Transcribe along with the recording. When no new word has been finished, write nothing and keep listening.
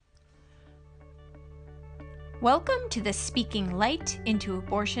Welcome to the Speaking Light into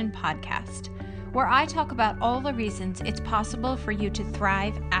Abortion podcast, where I talk about all the reasons it's possible for you to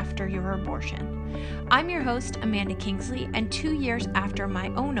thrive after your abortion. I'm your host, Amanda Kingsley, and 2 years after my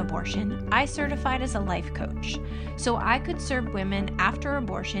own abortion, I certified as a life coach, so I could serve women after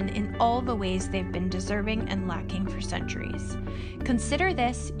abortion in all the ways they've been deserving and lacking for centuries. Consider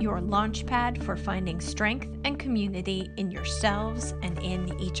this your launch pad for finding strength and community in yourselves and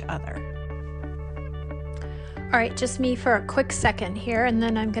in each other. All right, just me for a quick second here, and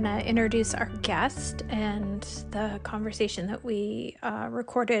then I'm going to introduce our guest and the conversation that we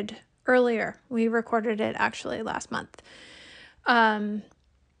recorded earlier. We recorded it actually last month. I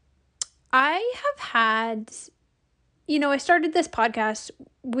have had, I started this podcast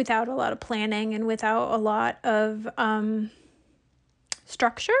without a lot of planning and without a lot of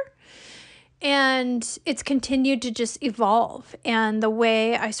structure. And it's continued to just evolve. And the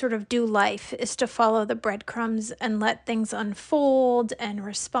way I sort of do life is to follow the breadcrumbs and let things unfold and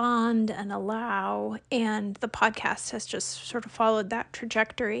respond and allow. And the podcast has just sort of followed that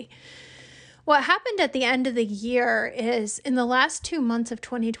trajectory. What happened at the end of the year is in the last 2 months of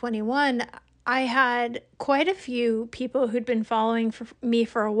 2021, I had quite a few people who'd been following me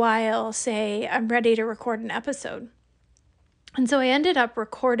for a while say, I'm ready to record an episode. And so I ended up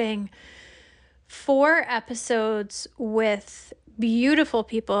recording 4 episodes with beautiful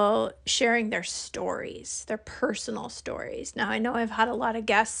people sharing their stories, their personal stories. Now, I know I've had a lot of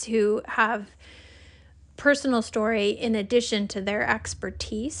guests who have personal story in addition to their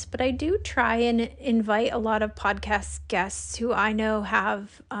expertise, but I do try and invite a lot of podcast guests who I know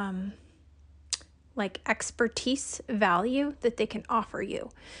have expertise value that they can offer you.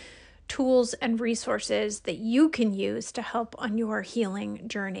 Tools and resources that you can use to help on your healing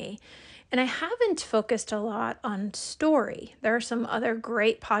journey. And I haven't focused a lot on story. There are some other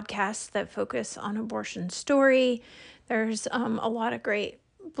great podcasts that focus on abortion story. There's a lot of great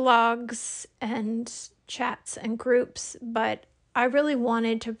blogs and chats and groups, but I really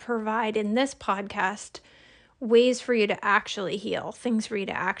wanted to provide in this podcast ways for you to actually heal, things for you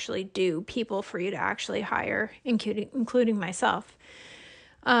to actually do, people for you to actually hire, including myself,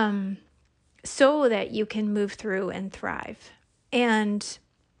 so that you can move through and thrive. And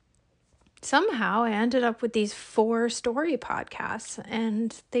somehow I ended up with these 4 story podcasts,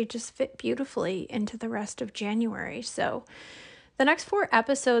 and they just fit beautifully into the rest of January. So the next 4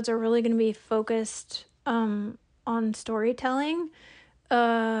 episodes are really going to be focused on storytelling.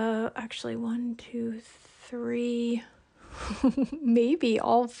 Actually, 1, 2, 3, maybe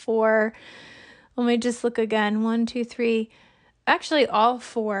all 4. Let me just look again. 1, 2, 3. Actually, all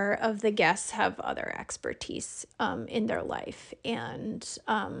 4 of the guests have other expertise in their life, and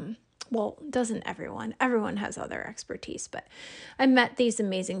doesn't everyone? Everyone has other expertise, but I met these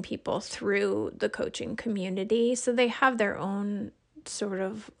amazing people through the coaching community. So they have their own sort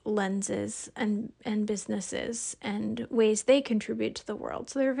of lenses and businesses and ways they contribute to the world.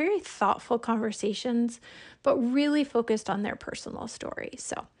 So they're very thoughtful conversations, but really focused on their personal story.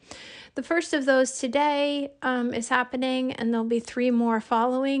 So the first of those today is happening, and there'll be 3 more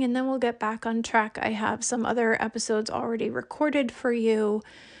following, and then we'll get back on track. I have some other episodes already recorded for you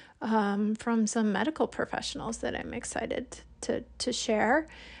from some medical professionals that I'm excited to share.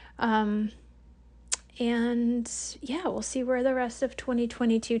 And yeah, we'll see where the rest of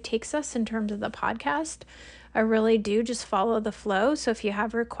 2022 takes us in terms of the podcast. I really do just follow the flow. So if you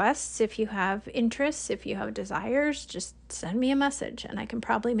have requests, if you have interests, if you have desires, just send me a message and I can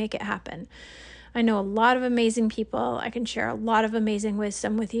probably make it happen. I know a lot of amazing people. I can share a lot of amazing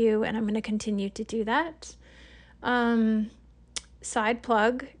wisdom with you, and I'm going to continue to do that. Side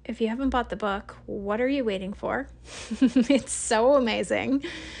plug, if you haven't bought the book, what are you waiting for? It's so amazing.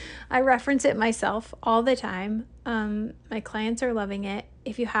 I reference it myself all the time. My clients are loving it.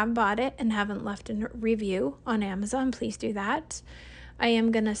 If you have bought it and haven't left a review on Amazon, please do that. I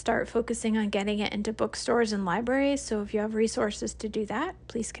am going to start focusing on getting it into bookstores and libraries. So if you have resources to do that,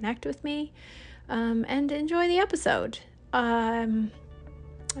 please connect with me and enjoy the episode.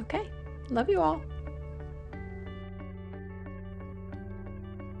 Okay. Love you all.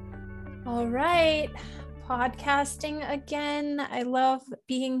 All right, podcasting again. I love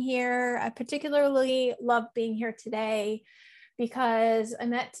being here. I particularly love being here today because I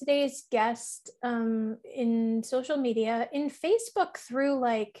met today's guest in social media, in Facebook, through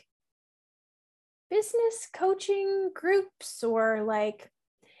business coaching groups or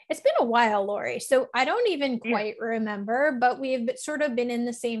it's been a while, Lori. So I don't even quite remember, but we've sort of been in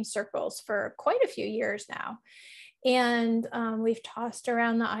the same circles for quite a few years now. And we've tossed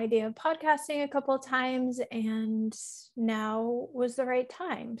around the idea of podcasting a couple of times, and now was the right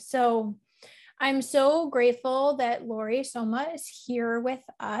time. So I'm so grateful that Lori Soma is here with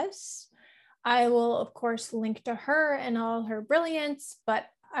us. I will, of course, link to her and all her brilliance, but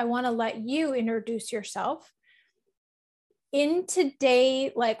I want to let you introduce yourself in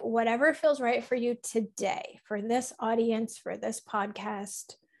today, like whatever feels right for you today, for this audience, for this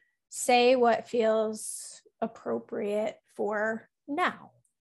podcast. Say what feels appropriate for now.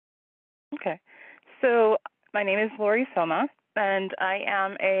 Okay. So my name is Lori Soma, and I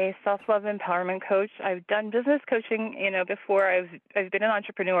am a self-love empowerment coach. I've done business coaching, before. I've been an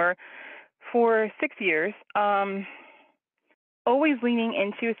entrepreneur for 6 years. Always leaning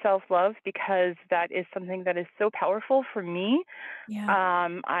into self-love because that is something that is so powerful for me.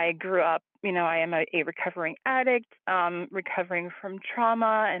 Yeah. I grew up, I am a recovering addict, recovering from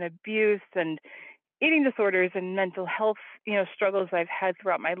trauma and abuse and eating disorders and mental health, struggles I've had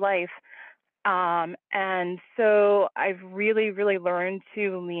throughout my life. And so I've really, really learned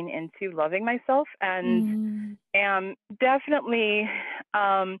to lean into loving myself and am definitely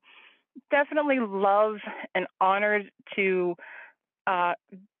love and honored to uh,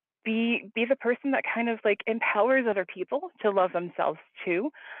 be the person that kind of like empowers other people to love themselves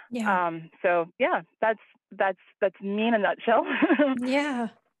too. Yeah. So yeah, that's me in a nutshell. Yeah.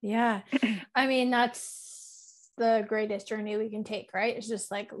 Yeah. I mean, that's the greatest journey we can take, right? It's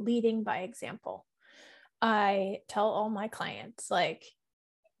just like leading by example. I tell all my clients, like,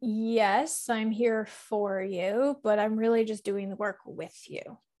 yes, I'm here for you, but I'm really just doing the work with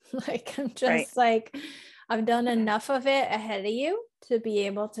you. Like, I'm just like, I've done enough of it ahead of you to be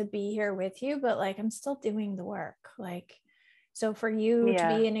able to be here with you, but like, I'm still doing the work. Like, so for you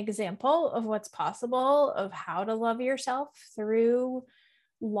to be an example of what's possible, of how to love yourself through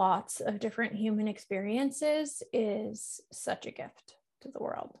lots of different human experiences is such a gift to the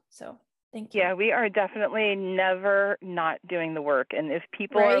world. So thank you. Yeah, we are definitely never not doing the work. And if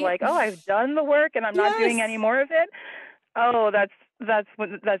people are like, "Oh, I've done the work and I'm not doing any more of it," oh,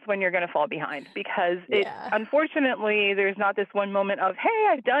 that's when you're going to fall behind, because unfortunately, there's not this one moment of, "Hey,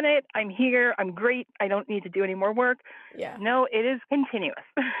 I've done it. I'm here. I'm great. I don't need to do any more work." Yeah. No, it is continuous.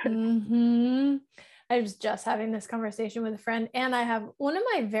 I was just having this conversation with a friend, and I have one of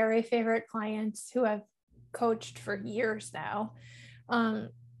my very favorite clients who I've coached for years now.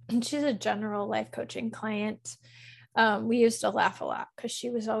 And she's a general life coaching client. We used to laugh a lot because she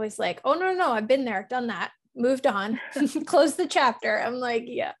was always like, "Oh, no, I've been there, done that, moved on, close the chapter." I'm like,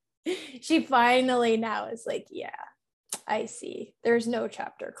 yeah. She finally now is like, yeah, I see. There's no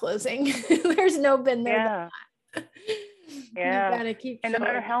chapter closing. There's no been there. Yeah. You gotta keep and showing. No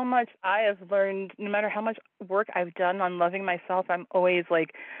matter how much I have learned, no matter how much work I've done on loving myself, I'm always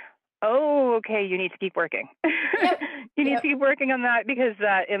like, oh, okay, you need to keep working. You need to keep working on that, because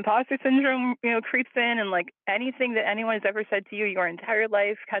that imposter syndrome, creeps in, and like anything that anyone has ever said to you your entire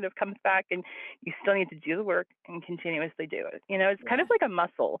life kind of comes back, and you still need to do the work and continuously do it. It's kind of like a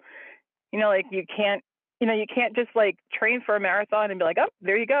muscle. Like you can't just like train for a marathon and be like, oh,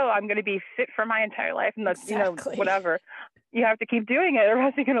 there you go, I'm going to be fit for my entire life, and that's whatever. You have to keep doing it, or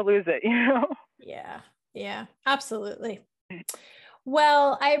else you're going to lose it. Yeah, absolutely.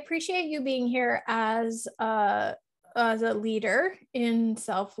 Well, I appreciate you being here as a leader in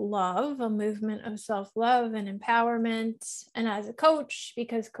self-love, a movement of self-love and empowerment, and as a coach,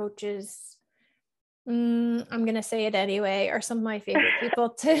 because coaches, I'm going to say it anyway, are some of my favorite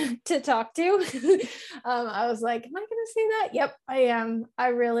people to talk to. I was like, am I going to say that? Yep, I am. I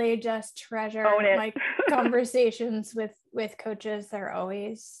really just treasure my conversations with coaches. They're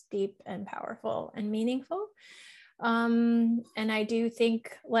always deep and powerful and meaningful. And I do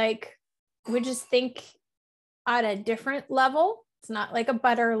think, like, we just think at a different level. It's not like a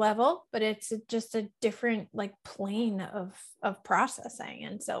better level, but it's just a different like plane of processing.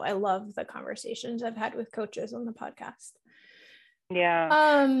 And so I love the conversations I've had with coaches on the podcast.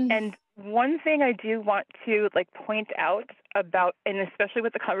 Yeah. And one thing I do want to like point out about, and especially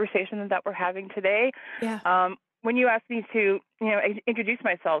with the conversation that we're having today, when you asked me to, introduce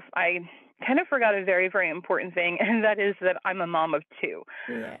myself, I kind of forgot a very, very important thing, and that is that I'm a mom of two.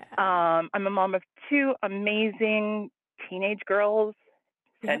 I'm a mom of two amazing teenage girls.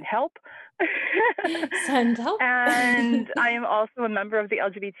 Send help. Send help. And I am also a member of the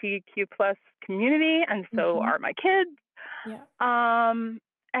LGBTQ plus community, and so are my kids.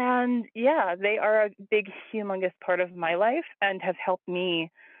 And yeah, they are a big, humongous part of my life and have helped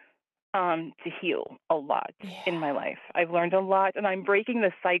me to heal a lot in my life. I've learned a lot, and I'm breaking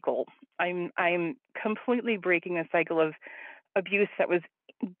the cycle. I'm completely breaking the cycle of abuse that was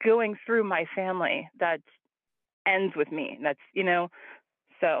going through my family that ends with me. That's,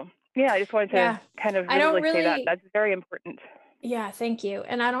 so yeah, I just wanted to kind of really say that. That's very important. Yeah, thank you.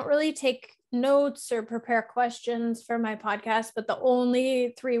 And I don't really take notes or prepare questions for my podcast, but the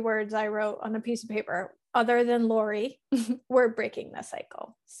only 3 words I wrote on a piece of paper, other than Lori, were breaking the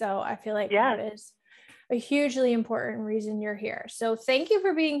cycle. So I feel like that is a hugely important reason you're here. So thank you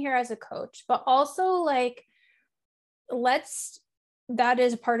for being here as a coach, but also like, that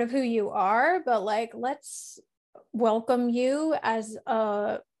is part of who you are, but like, let's welcome you as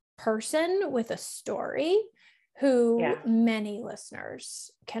a person with a story who many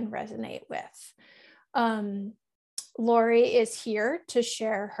listeners can resonate with. Lori is here to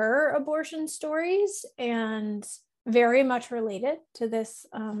share her abortion stories and very much related to this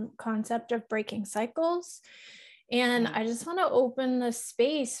concept of breaking cycles. And I just want to open the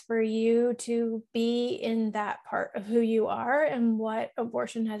space for you to be in that part of who you are and what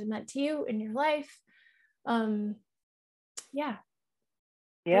abortion has meant to you in your life. Let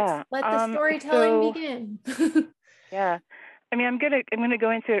the storytelling begin. I mean, I'm gonna go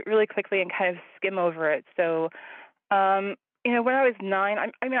into it really quickly and kind of skim over it. So, when I was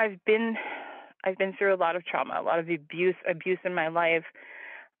 9, I've been through a lot of trauma, a lot of abuse in my life.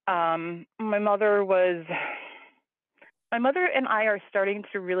 My mother and I are starting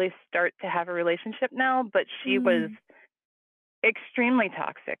to have a relationship now, but she was extremely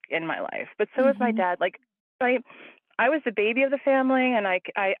toxic in my life. But so was my dad. Like, I was the baby of the family, and I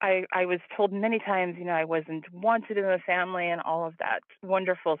was told many times, I wasn't wanted in the family and all of that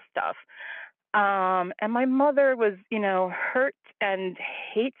wonderful stuff. And my mother was, hurt and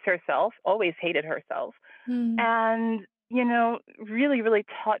hates herself, always hated herself. And, really, really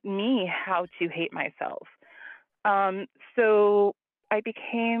taught me how to hate myself. So I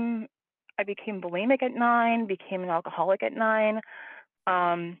became bulimic at 9, became an alcoholic at 9,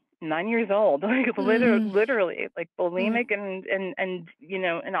 9 years old, like literally like bulimic and an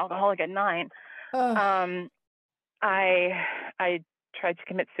alcoholic at 9. I tried to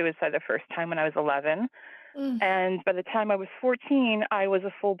commit suicide the first time when I was 11. And by the time I was 14, I was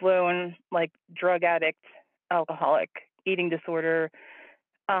a full-blown like drug addict, alcoholic, eating disorder.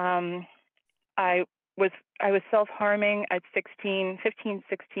 I was self-harming at 15,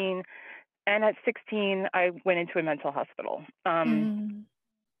 16, and at 16 I went into a mental hospital.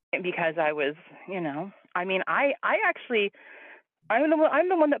 Because I was, I'm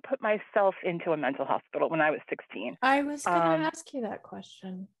the one that put myself into a mental hospital when I was 16. I was going to ask you that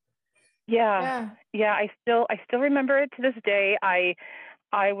question. Yeah. I still remember it to this day. I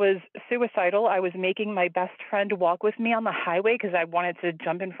was suicidal. I was making my best friend walk with me on the highway because I wanted to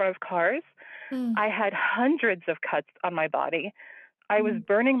jump in front of cars. I had hundreds of cuts on my body. I was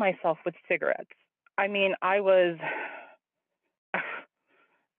burning myself with cigarettes.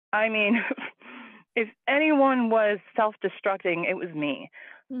 If anyone was self-destructing, it was me.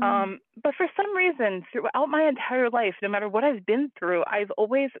 But for some reason, throughout my entire life, no matter what I've been through, I've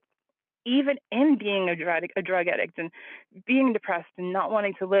always, even in being a drug addict and being depressed and not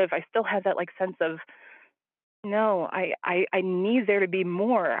wanting to live, I still had that like sense of, no, I need there to be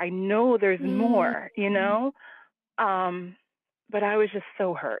more. I know there's more, but I was just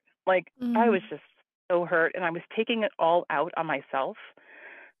so hurt. Like I was just so hurt, and I was taking it all out on myself.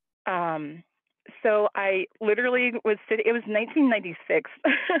 So I literally was sitting, it was 1996.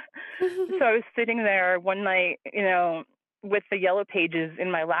 So I was sitting there one night, with the yellow pages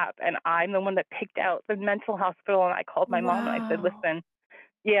in my lap, and I'm the one that picked out the mental hospital, and I called my mom and I said,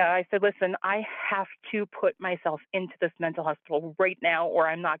 listen, I have to put myself into this mental hospital right now, or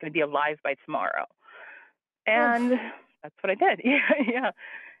I'm not going to be alive by tomorrow. And that's what I did.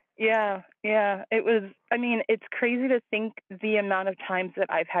 Yeah. It was, it's crazy to think the amount of times that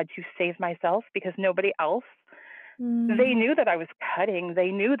I've had to save myself because nobody else, they knew that I was cutting.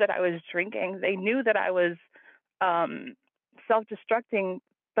 They knew that I was drinking. They knew that I was self-destructing,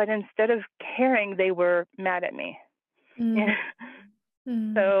 but instead of caring, they were mad at me.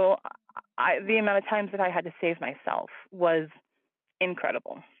 So the amount of times that I had to save myself was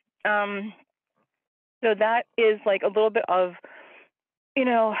incredible. So that is like a little bit of,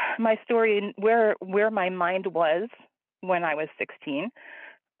 my story and where my mind was when I was 16.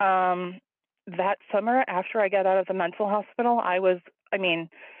 That summer after I got out of the mental hospital, I was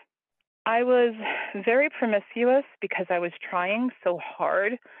very promiscuous because I was trying so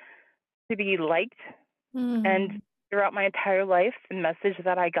hard to be liked. And throughout my entire life, the message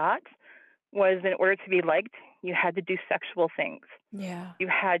that I got was, in order to be liked, you had to do sexual things. Yeah. You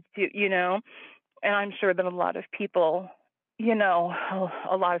had to, and I'm sure that a lot of people,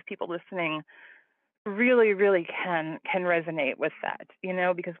 a lot of people listening really, really can resonate with that,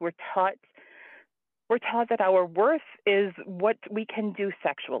 because we're taught that our worth is what we can do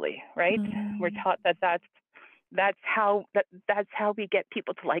sexually, right? We're taught that that's that's how we get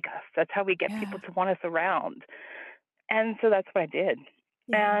people to like us. That's how we get people Yeah. to want us around. And so that's what I did.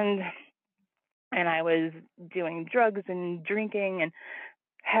 Yeah. And I was doing drugs and drinking and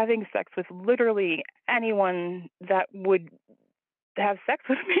having sex with literally anyone that would have sex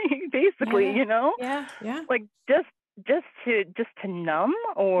with me, basically, Yeah. you know? Yeah. Yeah. Like just to numb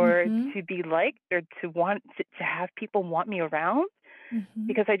or Mhm. to be liked or to want to have people want me around Mhm.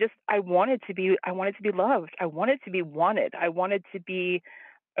 because I wanted to be loved. I wanted to be wanted. I wanted to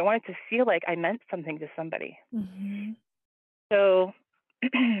feel like I meant something to somebody. Mhm. So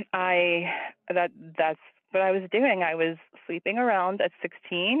I that's what I was doing. I was sleeping around at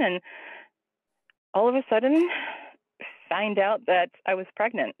 16 and all of a sudden find out that I was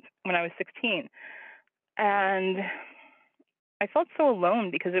pregnant when I was 16. And I felt so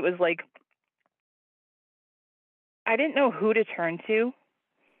alone because it was like I didn't know who to turn to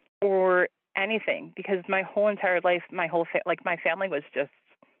or anything because my whole entire life, my family was just,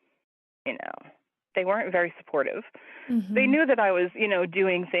 you know, they weren't very supportive. They Mhm. knew that I was,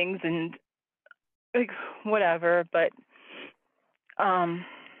 doing things and like whatever, but um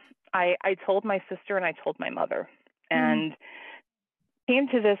I told my sister and I told my mother Mm. and came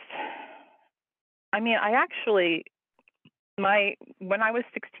to this. I mean, I actually my when I was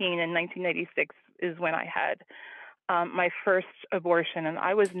 16 in 1996 is when I had my first abortion, and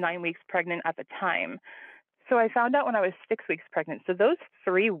I was 9 weeks pregnant at the time. So I found out when I was 6 weeks pregnant. So those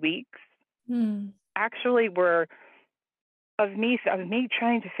 3 weeks Mm. actually were of me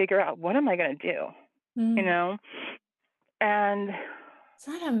trying to figure out what am I going to do, you Mm. know? And It's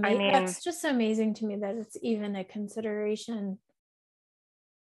not I amazing. mean, That's just amazing to me that it's even a consideration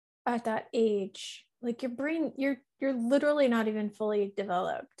at that age. Like your brain, you're literally not even fully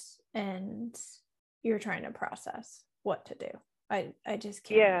developed, and you're trying to process what to do. I just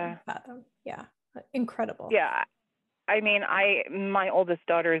can't even yeah, fathom. Yeah, incredible. yeah. I mean, my oldest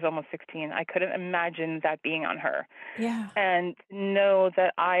daughter is almost 16. I couldn't imagine that being on her. Yeah. And know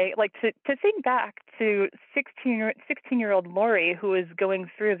that I like to think back to 16-year-old Lori who is going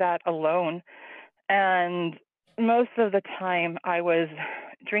through that alone. And most of the time I was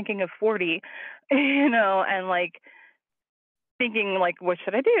drinking a 40, and like thinking like, what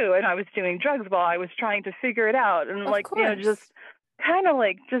should I do? And I was doing drugs while I was trying to figure it out. And Of like, just course. kind of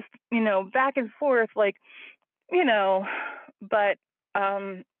like just, back and forth, like, you know, but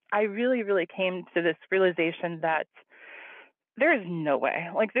I really, really came to this realization that there is no way,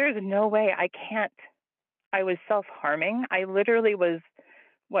 like, there is no way I was self harming. I literally was,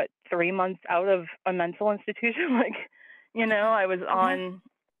 what, 3 months out of a mental institution? Like, I was Yeah. on,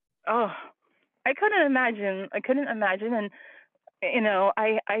 oh, I couldn't imagine. I couldn't imagine. And,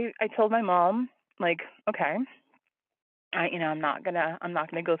 I told my mom, like, okay, I'm not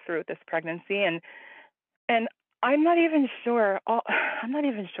gonna go through with this pregnancy. And I'm not even sure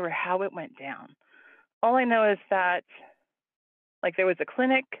how it went down. All I know is that, like, there was a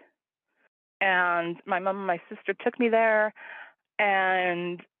clinic and my mom and my sister took me there,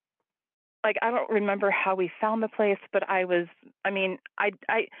 and like I don't remember how we found the place, but I took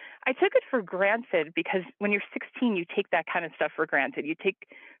it for granted because when you're 16 you take that kind of stuff for granted. You take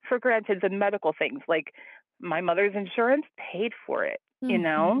for granted the medical things, like my mother's insurance paid for it,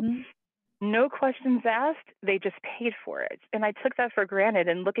 Mm-hmm. no questions asked, they just paid for it. And I took that for granted,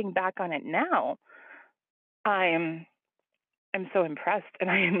 and looking back on it now, I'm I'm so impressed, and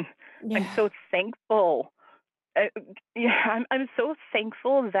I'm Yeah. so thankful. uh, yeah, I'm so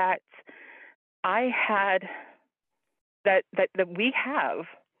thankful that I had that we have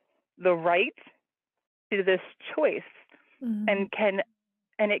the right to this choice, Mm.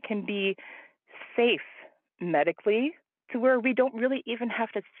 and it can be safe medically, to where we don't really even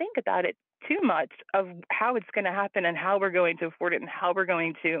have to think about it too much of how it's going to happen and how we're going to afford it and how we're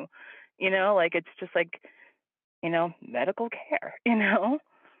going to, like, it's just like, medical care,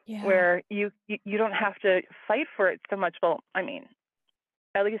 Yeah. where you don't have to fight for it so much. Well, I mean,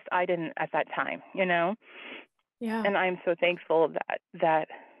 at least I didn't at that time, Yeah. and I'm so thankful that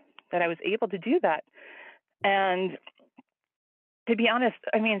I was able to do that. And to be honest,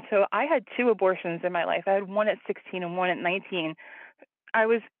 I mean, so I had two abortions in my life. I had one at 16 and one at 19. I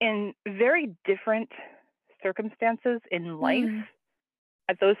was in very different circumstances in life Mm.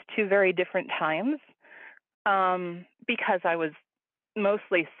 at those two very different times, because I was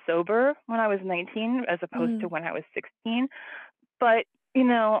mostly sober when I was 19 as opposed to Mm. when I was 16. But, you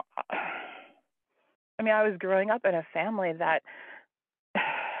know, I mean, I was growing up in a family that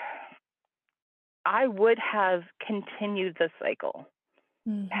I would have continued the cycle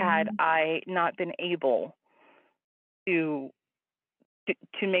had Mm-hmm. I not been able to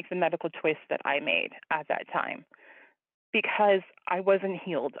to make the medical choice that I made at that time, because I wasn't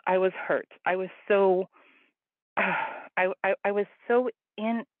healed. I was hurt. I was so I was so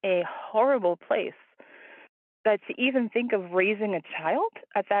in a horrible place that to even think of raising a child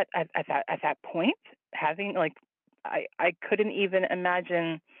at that point, having like I couldn't even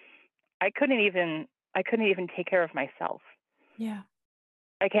imagine. I couldn't even take care of myself. Yeah.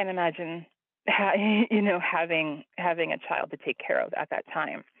 I can't imagine having a child to take care of at that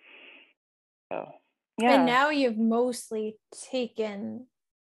time. So And yeah. now you've mostly taken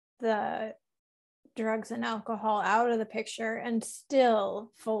the drugs and alcohol out of the picture and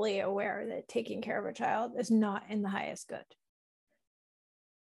still fully aware that taking care of a child is not in the highest good.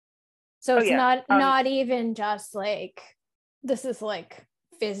 So Oh it's yeah. not even just like this is like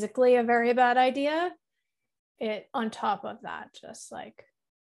physically a very bad idea. It on top of that, just like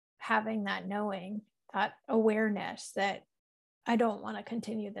having that knowing, that awareness that I don't want to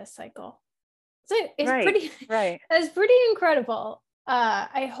continue this cycle. So it's Right. pretty Right. it's pretty incredible.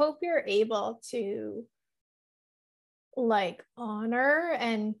 I hope you're able to like honor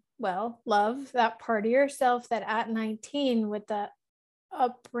and well love that part of yourself that at 19 with the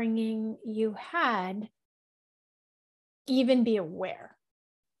upbringing you had, even be aware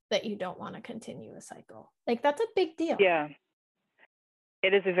that you don't want to continue a cycle. Like that's a big deal. Yeah.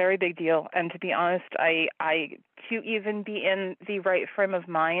 It is a very big deal, and to be honest, I to even be in the right frame of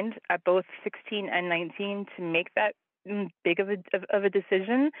mind at both 16 and 19 to make that big of a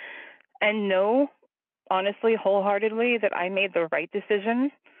decision, and know honestly, wholeheartedly, that I made the right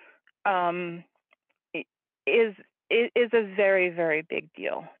decision, um, is is a very, very big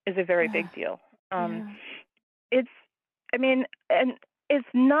deal. Is a very Yeah. big deal. Um, Yeah. it's, I mean, and it's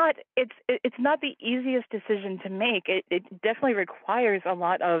not the easiest decision to make. It definitely requires a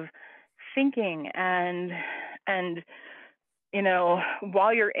lot of thinking, and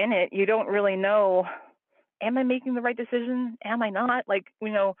while you're in it, you don't really know, am I making the right decision? Am I not? Like,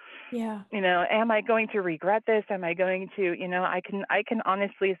 Yeah. am I going to regret this? Am I going to, I can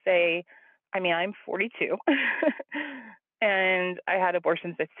honestly say, I mean, I'm 42 and I had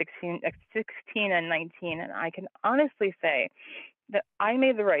abortions at 16 and 19. And I can honestly say that I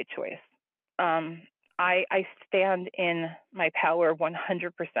made the right choice. Um, I stand in my power 100%.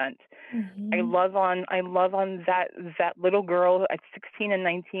 Mm-hmm. I love on that little girl at 16 and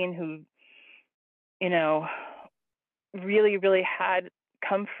 19 who, you know, really, really had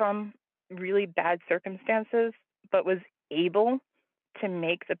come from really bad circumstances, but was able to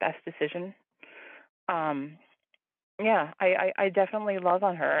make the best decision. Um, yeah, I definitely love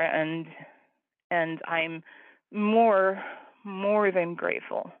on her, and I'm more more than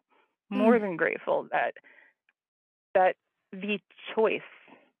grateful, more Mm. than grateful that the choice,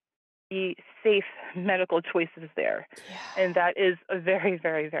 the safe medical choice is there, Yeah. and that is a very,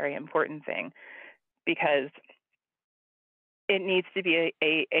 very, very important thing, because it needs to be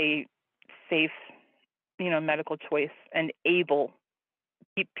a safe, medical choice, and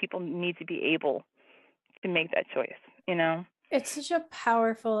people need to be able to make that choice. It's such a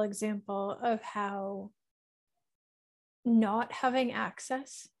powerful example of how not having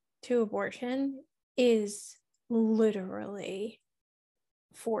access to abortion is literally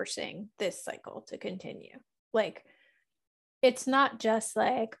forcing this cycle to continue. Like, it's not just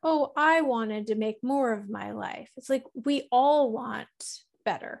like, oh, I wanted to make more of my life. It's like we all want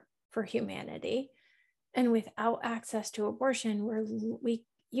better for humanity. And without access to abortion,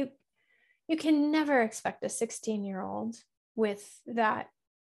 you can never expect a 16-year-old with that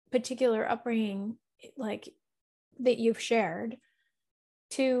particular upbringing like that you've shared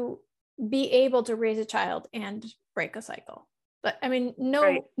to be able to raise a child and break a cycle. But I mean,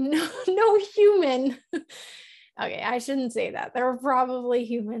 Right. no human. Okay, I shouldn't say that. There are probably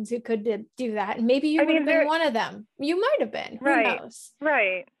humans who could do that. And maybe you I would have mean, been one of them. You might have been. Who right, knows?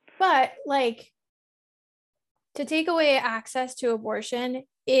 right. But like to take away access to abortion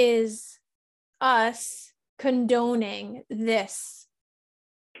is us condoning this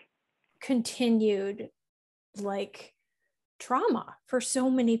continued like trauma for so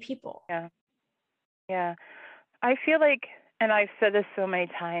many people. Yeah, yeah. I feel like, and I've said this so many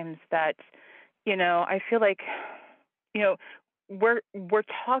times, that I feel like, you know, we're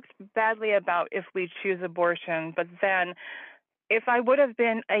talked badly about if we choose abortion, but then if I would have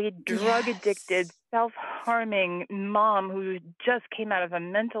been a drug addicted, Yes. self-harming mom who just came out of a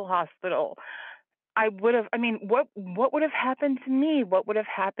mental hospital, I would have, I mean, what would have happened to me? What would have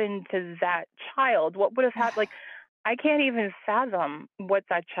happened to that child? What would have happened? Like, I can't even fathom what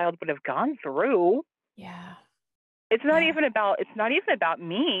that child would have gone through. Yeah. It's not Yeah. even about me, It's not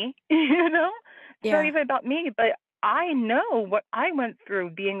Yeah. even about me, but I know what I went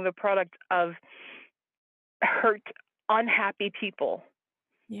through being the product of hurt, unhappy people,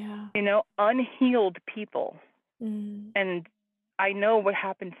 Yeah. unhealed people. Mm. And I know what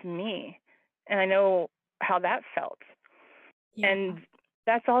happened to me, and I know how that felt. Yeah. And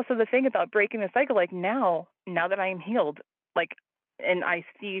that's also the thing about breaking the cycle. Like now that I am healed, like, and I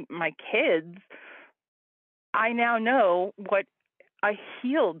see my kids, I now know what a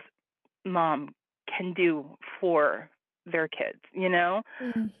healed mom can do for their kids.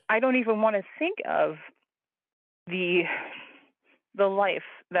 Mm. I don't even want to think of the life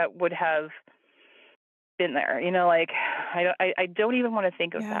that would have been there. Like I don't even want to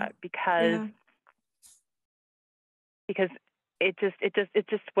think of Yeah. that because Yeah. because it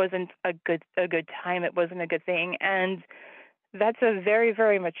just wasn't a good time. It wasn't a good thing, and that's a very,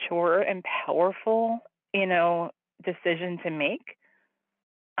 very mature and powerful, decision to make.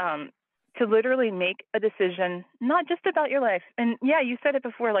 To literally make a decision, not just about your life. And yeah, you said it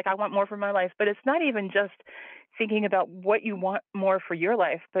before, like I want more for my life, but it's not even just thinking about what you want more for your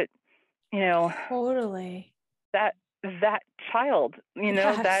life, but you know Totally. that child,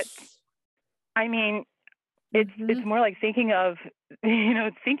 that Yes. I mean, it's Mm-hmm. more like thinking of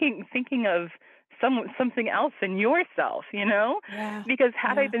thinking of something else in yourself, Yeah. because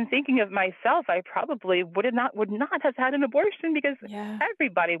had I Yeah. been thinking of myself, I probably would not have had an abortion, because Yeah.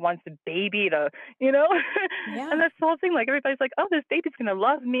 everybody wants a baby to you know Yeah. and that's the whole thing. Like everybody's like, oh, this baby's gonna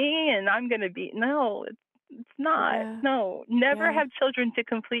love me and I'm gonna be, no, it's not. Yeah. No, never Yeah. have children to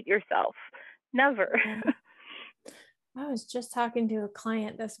complete yourself. Never. Yeah. I was just talking to a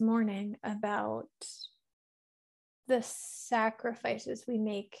client this morning about the sacrifices we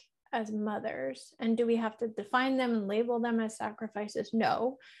make as mothers. And do we have to define them and label them as sacrifices?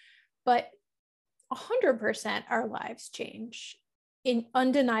 No. But 100% our lives change in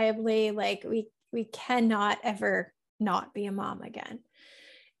undeniably. Like we cannot ever not be a mom again.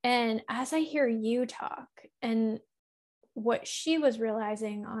 And as I hear you talk, and what she was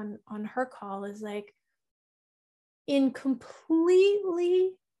realizing on her call is like, in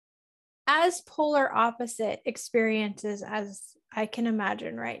completely as polar opposite experiences as I can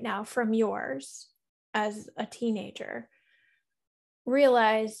imagine right now from yours as a teenager,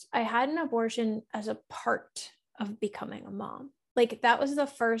 realized I had an abortion as a part of becoming a mom. Like that was the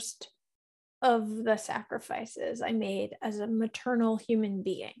first of the sacrifices I made as a maternal human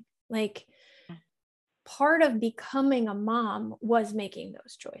being. Like part of becoming a mom was making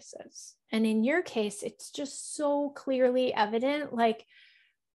those choices. And in your case, it's just so clearly evident. Like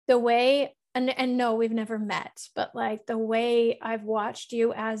the way, and no, we've never met, but like the way I've watched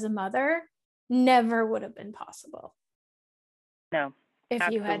you as a mother never would have been possible No, if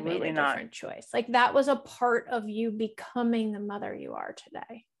you had made absolutely a not. different choice. Like that was a part of you becoming the mother you are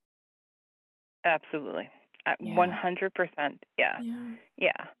today. Absolutely. At Yeah. 100%. Yeah. Yeah.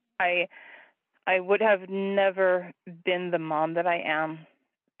 Yeah. I I would have never been the mom that I am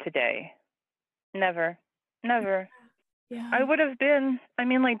today. Never. Never. I Yeah. would have been, I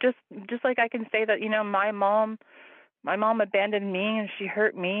mean, like, just like I can say that, my mom abandoned me and she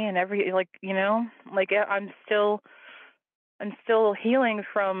hurt me, and like, I'm still healing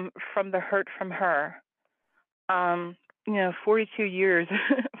from the hurt from her. 42 years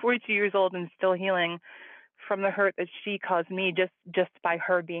 42 years old and still healing from the hurt that she caused me, just by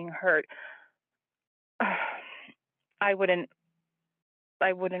her being hurt. I wouldn't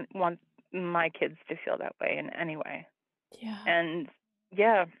I wouldn't want my kids to feel that way in any way. Yeah. And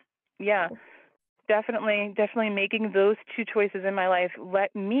yeah, yeah, definitely making those two choices in my life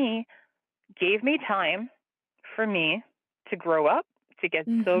gave me time for me to grow up, to get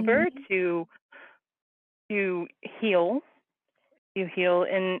sober, Mm-hmm. to heal,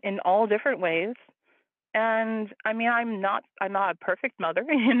 in all different ways. And I mean, I'm not a perfect mother,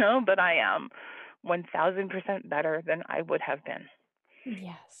 but I am 1000% better than I would have been.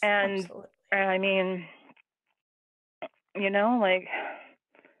 Yes, And absolutely. I mean, like,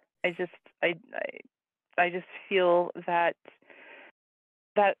 I just I just feel that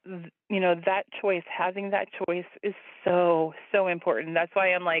choice, having that choice, is so, so important. That's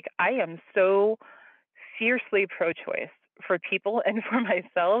why I am so fiercely pro-choice for people and for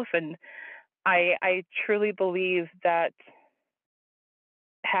myself. And I truly believe that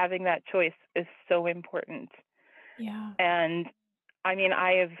having that choice is so important. Yeah. And I mean,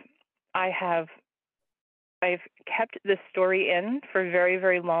 I have I've kept this story in for very,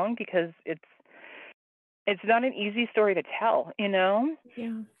 very long, because it's not an easy story to tell.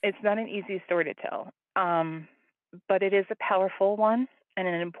 Yeah. It's not an easy story to tell. But it is a powerful one and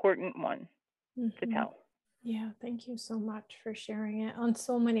an important one to Mm-hmm. tell. Yeah. Thank you so much for sharing it on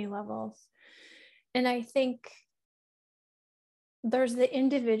so many levels. And I think there's the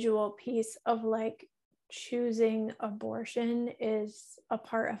individual piece of like choosing abortion is a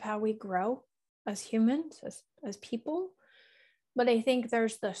part of how we grow as humans, as people. But I think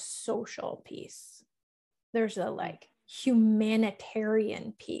there's the social piece. There's a like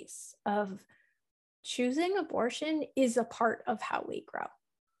humanitarian piece of choosing abortion is a part of how we grow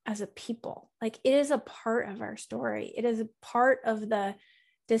as a people. Like it is a part of our story. It is a part of the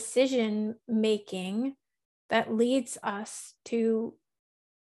decision making that leads us to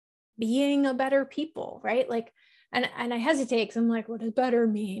being a better people, right? Like, and I hesitate because I'm like, what does better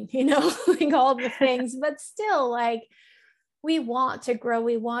mean? You know, like all the things, but still like we want to grow,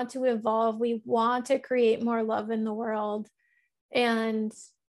 we want to evolve, we want to create more love in the world. And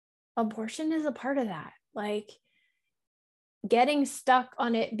abortion is a part of that. Like getting stuck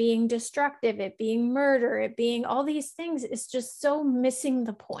on it being destructive, it being murder, it being all these things is just so missing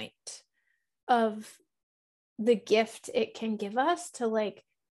the point of the gift it can give us to like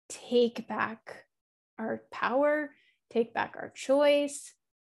take back our power, take back our choice,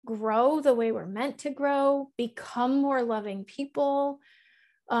 grow the way we're meant to grow, become more loving people.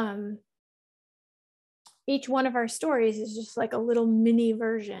 Each one of our stories is just like a little mini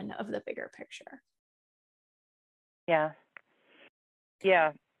version of the bigger picture. Yeah.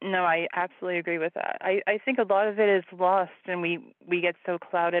 Yeah. No, I absolutely agree with that. I think a lot of it is lost, and we get so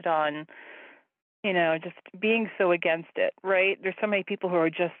clouded on, just being so against it, right? There's so many people who are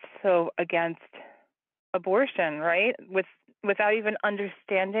just so against abortion, right? Without even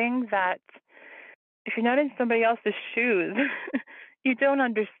understanding that if you're not in somebody else's shoes, you don't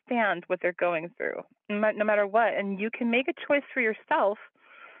understand what they're going through, no matter what. And you can make a choice for yourself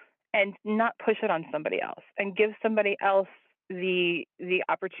and not push it on somebody else and give somebody else the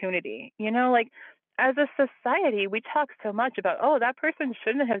opportunity. Like as a society, we talk so much about, oh, that person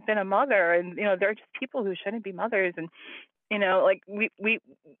shouldn't have been a mother, and they're just people who shouldn't be mothers, and like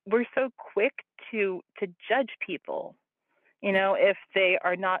we're so quick to judge people, if they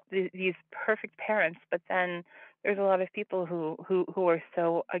are not these perfect parents. But then there's a lot of people who are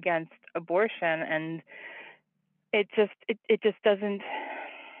so against abortion, and it just doesn't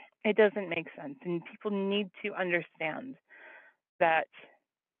make sense. And people need to understand that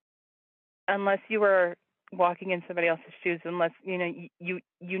unless you are walking in somebody else's shoes, unless you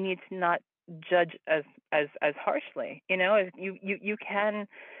need to not judge as harshly. If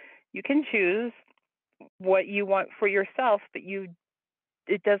you can choose what you want for yourself, but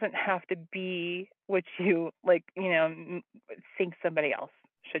it doesn't have to be what you think somebody else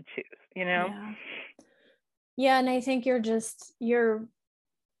should choose. Yeah, and I think your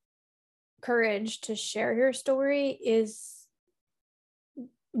courage to share your story is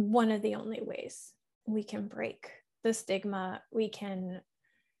one of the only ways we can break the stigma. We can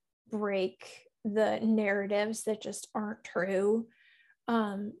break the narratives that just aren't true.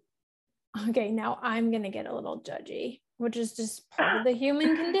 Okay, now I'm going to get a little judgy, which is just part of the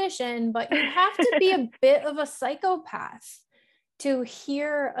human condition, but you have to be a bit of a psychopath to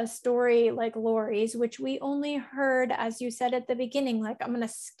hear a story like Lori's, which we only heard, as you said at the beginning, like I'm going to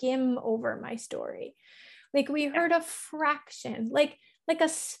skim over my story. Like we heard a fraction, like a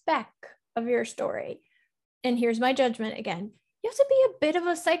speck of your story. And here's my judgment again. You have to be a bit of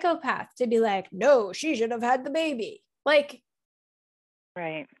a psychopath to be like, no, she should have had the baby. Like,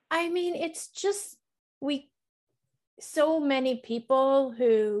 right. I mean, it's just, so many people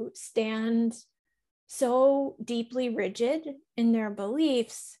who stand so deeply rigid in their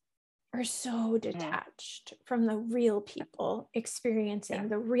beliefs are so detached from the real people experiencing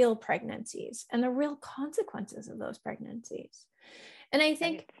the real pregnancies and the real consequences of those pregnancies. And I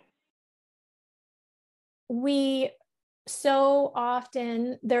think we so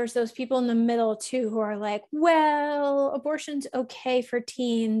often, there's those people in the middle too who are like, well, abortion's okay for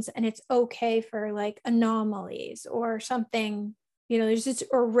teens and it's okay for like anomalies or something, there's just,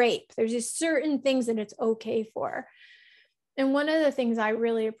 or rape. There's just certain things that it's okay for. And one of the things I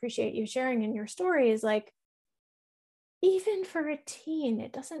really appreciate you sharing in your story is like, even for a teen,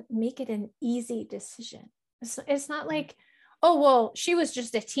 it doesn't make it an easy decision. It's not like, oh, well, she was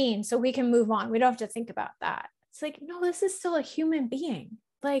just a teen, so we can move on. We don't have to think about that. It's like, no, this is still a human being.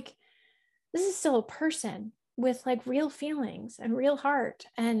 Like, this is still a person with like real feelings and real heart.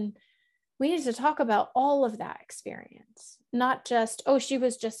 And we need to talk about all of that experience, not just, oh, she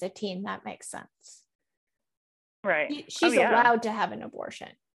was just a teen. That makes sense. Right. She's allowed to have an abortion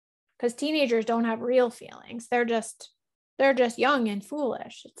because teenagers don't have real feelings. They're just young and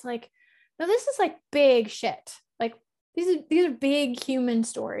foolish. It's like, no, this is like big shit. Like these are big human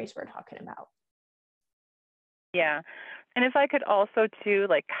stories we're talking about. Yeah. And if I could also too,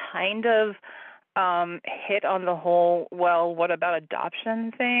 like kind of hit on the whole, well, what about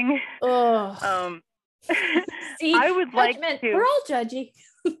adoption thing. Oh, see, I would like judgment. to. We're all judgy.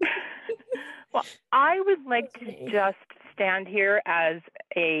 Well, I would like That's to me. just stand here as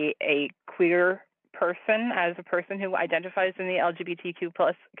a queer person, as a person who identifies in the LGBTQ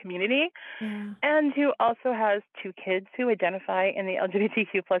plus community, Yeah. and who also has 2 kids who identify in the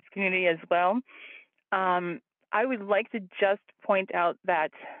LGBTQ plus community as well. I would like to just point out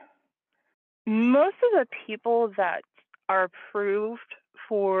that most of the people that are approved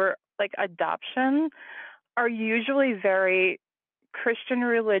for like adoption are usually very Christian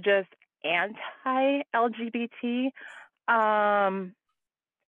religious, anti-LGBT. Um,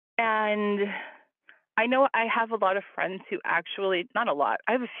 and I know I have a lot of friends who actually, not a lot,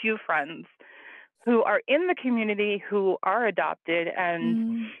 I have a few friends who are in the community who are adopted,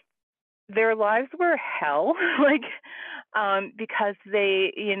 and their lives were hell, like, because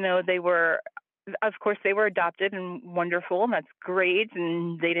they were, of course, they were adopted and wonderful, and that's great.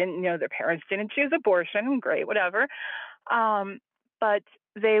 And they didn't, their parents didn't choose abortion, great, whatever. But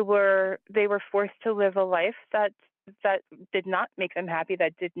they were forced to live a life that did not make them happy,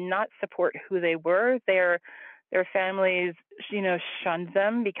 that did not support who they were. Their families, shunned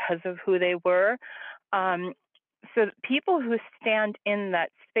them because of who they were. So people who stand in that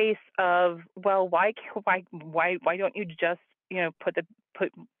space of, well, why don't you just put the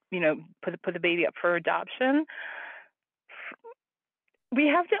baby up for adoption? We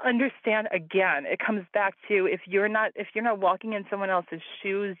have to understand, again, it comes back to, if you're not walking in someone else's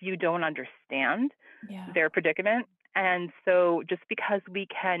shoes, you don't understand their predicament. And so just because we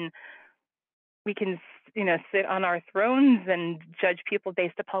can sit on our thrones and judge people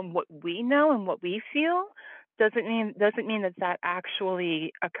based upon what we know and what we feel doesn't mean that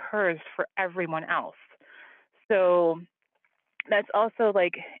actually occurs for everyone else. So that's also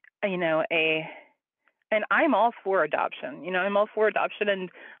like, and I'm all for adoption. I'm all for adoption,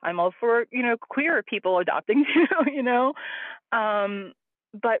 and I'm all for, queer people adopting too,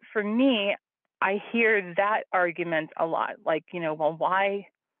 But for me, I hear that argument a lot. Like, well, why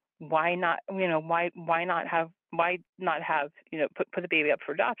not, why not have, put the baby up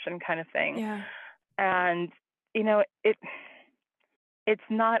for adoption kind of thing. Yeah. And, it's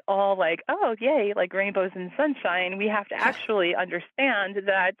not all like, oh, yay, like rainbows and sunshine. We have to actually understand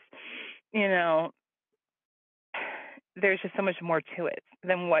that, there's just so much more to it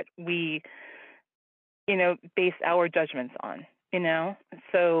than what we, base our judgments on,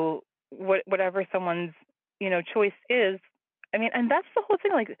 So whatever someone's, choice is, I mean, and that's the whole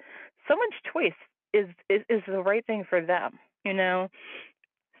thing. Like, someone's choice is the right thing for them,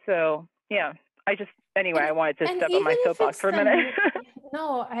 So yeah, I wanted to step on my soapbox for a minute.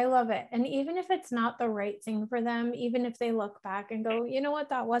 No, I love it. And even if it's not the right thing for them, even if they look back and go, you know what,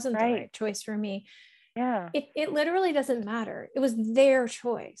 that wasn't the right choice for me. Yeah. It literally doesn't matter. It was their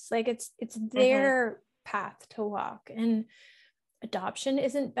choice. Like it's their path to walk. And adoption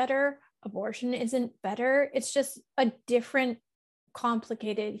isn't better. Abortion isn't better. It's just a different,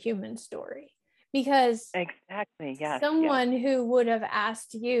 complicated human story. Because exactly, yes, someone who would have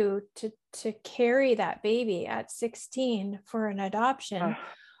asked you to carry that baby at 16 for an adoption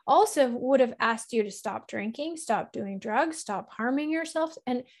also would have asked you to stop drinking, stop doing drugs, stop harming yourself.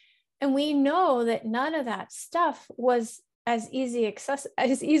 And we know that none of that stuff was as easily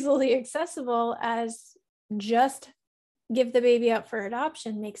accessible as just give the baby up for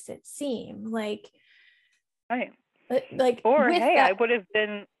adoption makes it seem like. Right. Like, or hey, I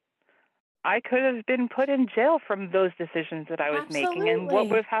could have been put in jail from those decisions that I was making, and what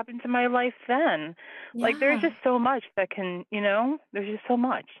would have happened to my life then? Yeah. Like, there's just so much that can, there's just so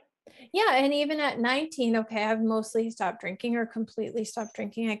much. Yeah. And even at 19, okay, I've mostly stopped drinking or completely stopped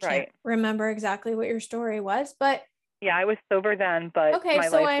drinking. I can't remember exactly what your story was, but yeah, I was sober then, but okay,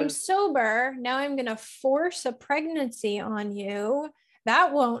 so I'm sober. Now I'm going to force a pregnancy on you.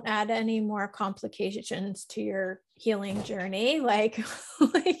 That won't add any more complications to your healing journey. Like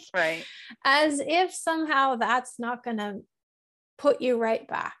right. As if somehow that's not going to put you right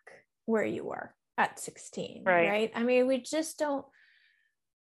back where you were at 16, right? I mean, we just don't,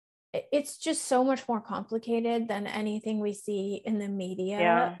 it's just so much more complicated than anything we see in the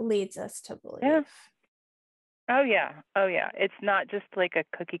media leads us to believe. Yeah. Oh yeah. It's not just like a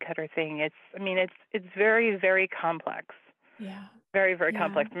cookie cutter thing. It's very, very complex. Yeah. Very, very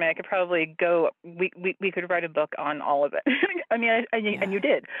complex. I mean, I could probably we could write a book on all of it. I mean, and you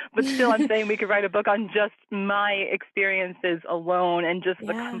did, but still I'm saying we could write a book on just my experiences alone and just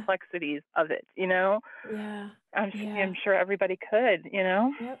the complexities of it, Yeah. I'm sure everybody could,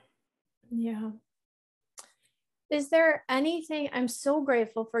 Yep. Yeah. Is there anything, I'm so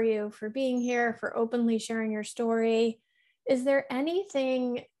grateful for you for being here, for openly sharing your story. Is there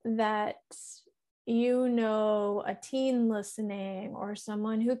anything that a teen listening, or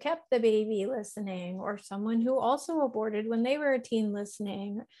someone who kept the baby listening, or someone who also aborted when they were a teen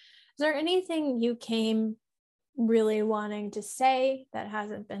listening? Is there anything you came really wanting to say that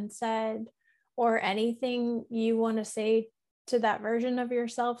hasn't been said, or anything you want to say to that version of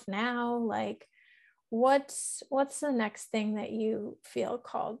yourself now? Like, what's the next thing that you feel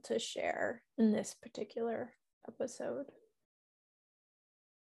called to share in this particular episode?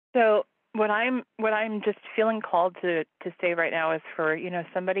 So what I'm just feeling called to say right now is for,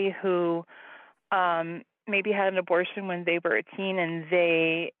 somebody who maybe had an abortion when they were a teen, and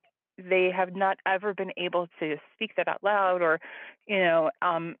they have not ever been able to speak that out loud, or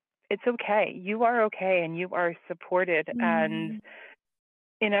it's okay. You are okay, and you are supported. And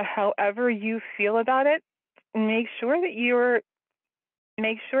however you feel about it, make sure that you're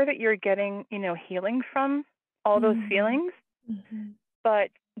getting, healing from all those feelings. But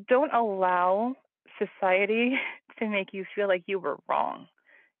don't allow society to make you feel like you were wrong.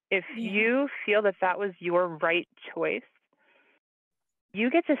 If you feel that that was your right choice, you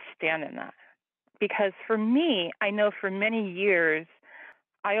get to stand in that. Because for me, I know for many years,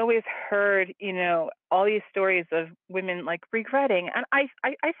 I always heard, all these stories of women like regretting. And I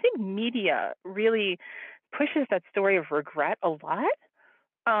think media really pushes that story of regret a lot.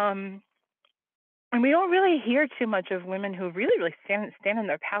 And we don't really hear too much of women who really, really stand in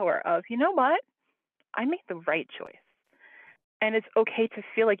their power of, you know what? I made the right choice. And it's okay to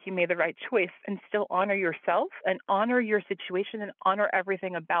feel like you made the right choice and still honor yourself and honor your situation and honor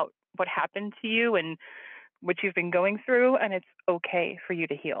everything about what happened to you and what you've been going through. And it's okay for you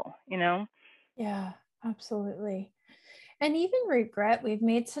to heal, Yeah, absolutely. And even regret, we've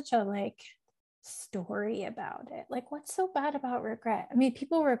made such a story about it. Like, what's so bad about regret? I mean,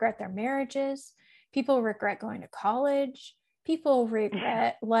 people regret their marriages, people regret going to college, people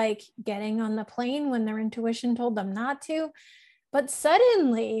regret getting on the plane when their intuition told them not to. But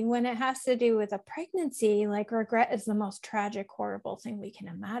suddenly, when it has to do with a pregnancy, regret is the most tragic, horrible thing we can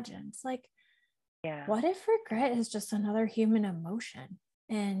imagine. It's what if regret is just another human emotion,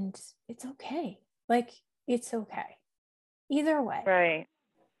 and it's okay? It's okay either way. Right.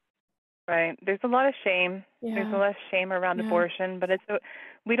 Right. There's a lot of shame. There's a lot of shame around abortion, but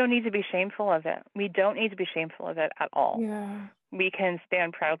we don't need to be shameful of it. We don't need to be shameful of it at all. Yeah. We can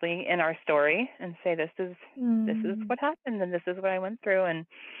stand proudly in our story and say, this is what happened, and this is what I went through. And,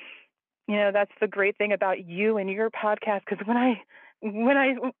 that's the great thing about you and your podcast. Because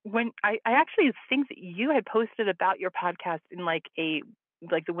when I actually think that you had posted about your podcast in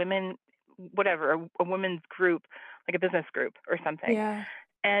the women, whatever, a women's group, like a business group or something. Yeah.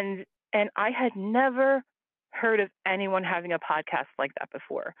 And I had never heard of anyone having a podcast like that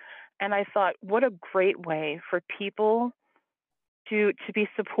before. And I thought, what a great way for people to be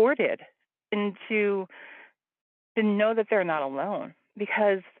supported and to know that they're not alone,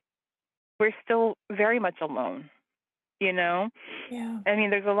 because we're still very much alone, Yeah. I mean,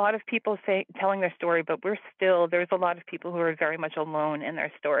 there's a lot of people telling their story, but there's a lot of people who are very much alone in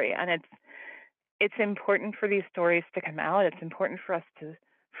their story. And it's important for these stories to come out. It's important for us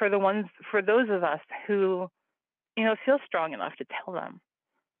for those of us who, feel strong enough to tell them.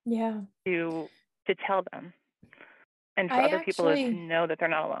 Yeah. To tell them. And for other people to know that they're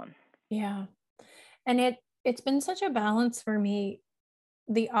not alone. Yeah. And it's been such a balance for me.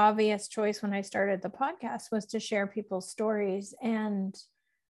 The obvious choice when I started the podcast was to share people's stories. And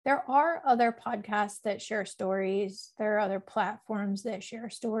there are other podcasts that share stories. There are other platforms that share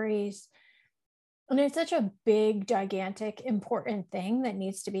stories. And it's such a big, gigantic, important thing that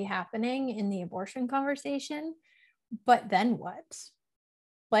needs to be happening in the abortion conversation. But then what?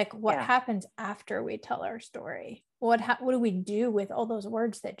 What happens after we tell our story? What do we do with all those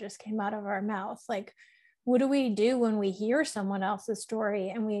words that just came out of our mouth? What do we do when we hear someone else's story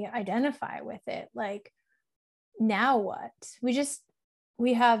and we identify with it? Now what?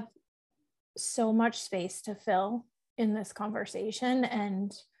 We have so much space to fill in this conversation,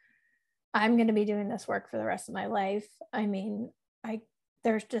 and I'm going to be doing this work for the rest of my life. I mean,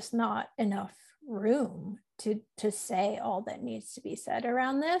 there's just not enough room to say all that needs to be said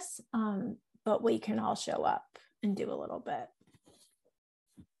around this, but we can all show up and do a little bit.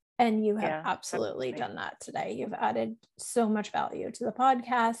 And you have absolutely done that today. You've added so much value to the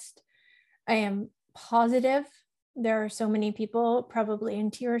podcast. I am positive there are so many people probably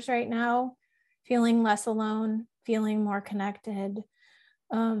in tears right now, feeling less alone, feeling more connected,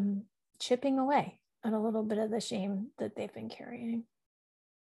 chipping away at a little bit of the shame that they've been carrying.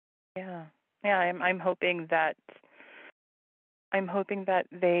 Yeah. Yeah, I'm hoping that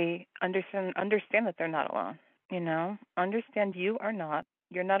they understand that they're not alone. Understand you're not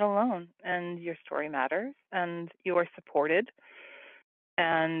alone, and your story matters, and you are supported,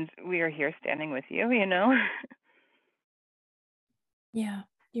 and we are here standing with you. Yeah,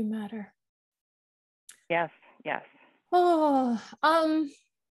 you matter. Yes. Oh,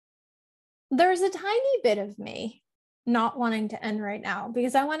 there's a tiny bit of me not wanting to end right now,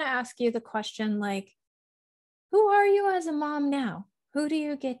 because I want to ask you the question, like, who are you as a mom now? Who do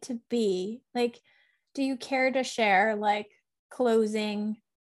you get to be? Like, do you care to share, like, closing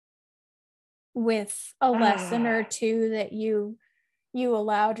with a lesson or two that you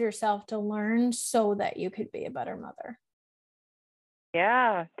allowed yourself to learn so that you could be a better mother?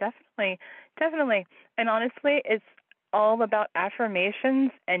 Yeah, definitely. And honestly, it's all about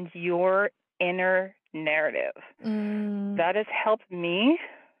affirmations and your inner narrative. That has helped me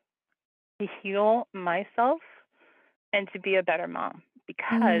to heal myself and to be a better mom,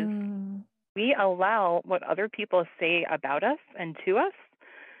 because we allow what other people say about us and to us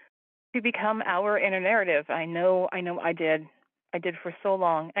to become our inner narrative. I know I did for so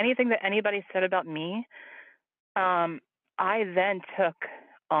long. Anything that anybody said about me, I then took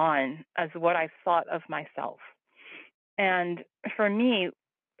on as what I thought of myself. And for me,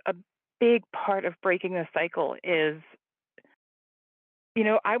 a big part of breaking the cycle is,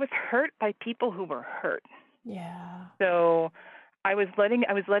 I was hurt by people who were hurt. Yeah. So I was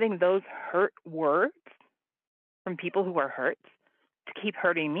letting those hurt words from people who were hurt to keep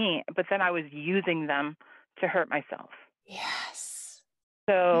hurting me, but then I was using them to hurt myself. Yes.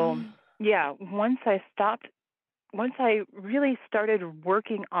 So yeah, once I really started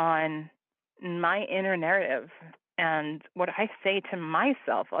working on my inner narrative and what I say to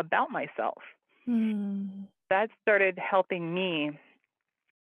myself about myself, that started helping me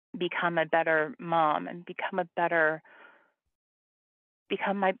become a better mom and become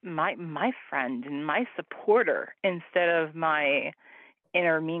my friend and my supporter instead of my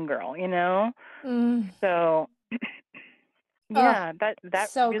inner mean girl, So yeah, that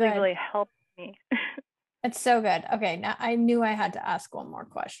so really helped me. It's so good. Okay, now I knew I had to ask one more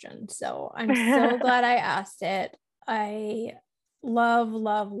question, so I'm so glad I asked it. I love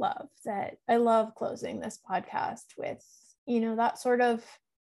that. I love closing this podcast with, that sort of,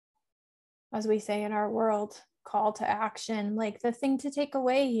 as we say in our world, call to action. Like, the thing to take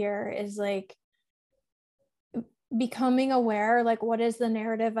away here is, like, becoming aware, like, what is the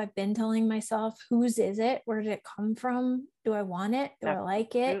narrative I've been telling myself? Whose is it? Where did it come from? Do I want it? Do I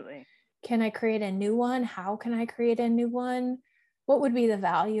like it? Absolutely. Can I create a new one? How can I create a new one? What would be the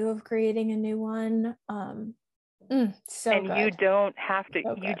value of creating a new one? So and good. You don't have to.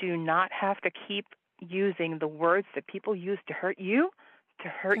 You do not have to keep using the words that people use to hurt you to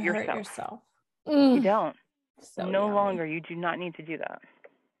hurt yourself. You don't. So no yummy. longer. You do not need to do that.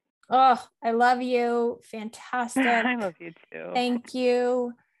 Oh, I love you. Fantastic. I love you too. Thank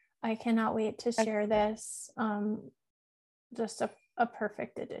you. I cannot wait to share this. Just a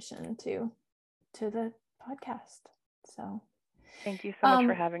perfect addition to the podcast. So thank you so much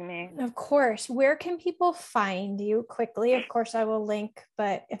for having me. Of course. Where can people find you quickly? Of course, I will link,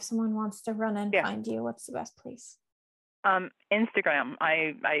 but if someone wants to run and find you, what's the best place? Instagram.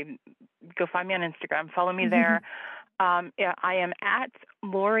 I go find me on Instagram. Follow me there. I am at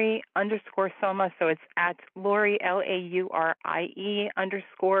Laurie_Soma. So it's at Laurie, LAURIE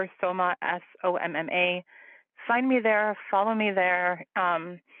 _Soma, SOMMA. Find me there. Follow me there.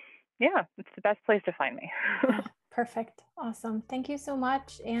 It's the best place to find me. Perfect. Awesome. Thank you so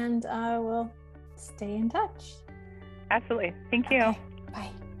much. And we'll stay in touch. Absolutely. Thank you. Okay.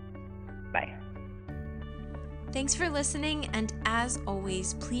 Bye. Bye. Thanks for listening. And as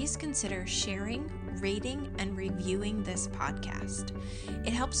always, please consider sharing, rating, and reviewing this podcast.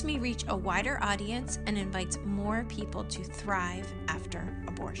 It helps me reach a wider audience and invites more people to thrive after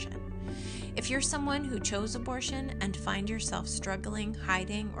abortion. If you're someone who chose abortion and find yourself struggling,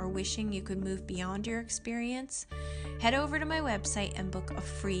 hiding, or wishing you could move beyond your experience, head over to my website and book a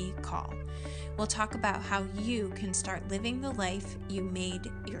free call. We'll talk about how you can start living the life you made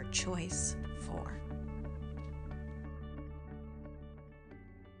your choice for.